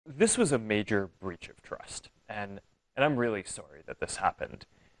this was a major breach of trust, and I'm really sorry that this happened.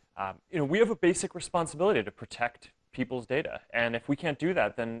 We have a basic responsibility to protect people's data, and if we can't do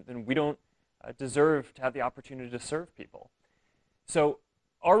that, then we don't deserve to have the opportunity to serve people. So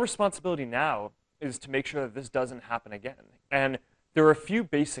our responsibility now is to make sure that this doesn't happen again. And there are a few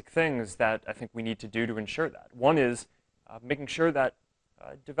basic things that I think we need to do to ensure that. One is making sure that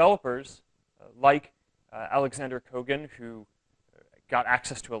developers like Alexander Kogan, who got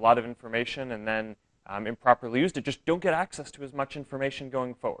access to a lot of information and then improperly used it, just don't get access to as much information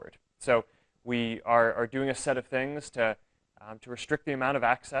going forward. So we are doing a set of things to restrict the amount of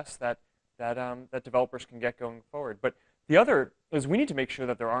access that developers can get going forward. But the other is we need to make sure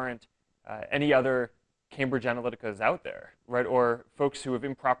that there aren't any other Cambridge Analyticas out there, right, or folks who have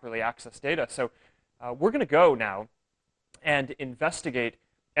improperly accessed data. So we're going to go now and investigate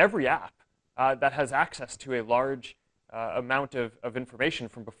every app that has access to a large amount of information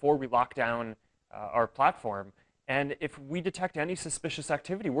from before we lock down our platform. And if we detect any suspicious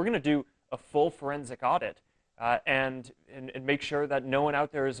activity, we're going to do a full forensic audit and make sure that no one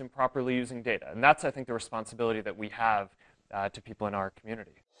out there is improperly using data. And that's, I think, the responsibility that we have to people in our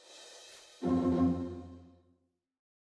community.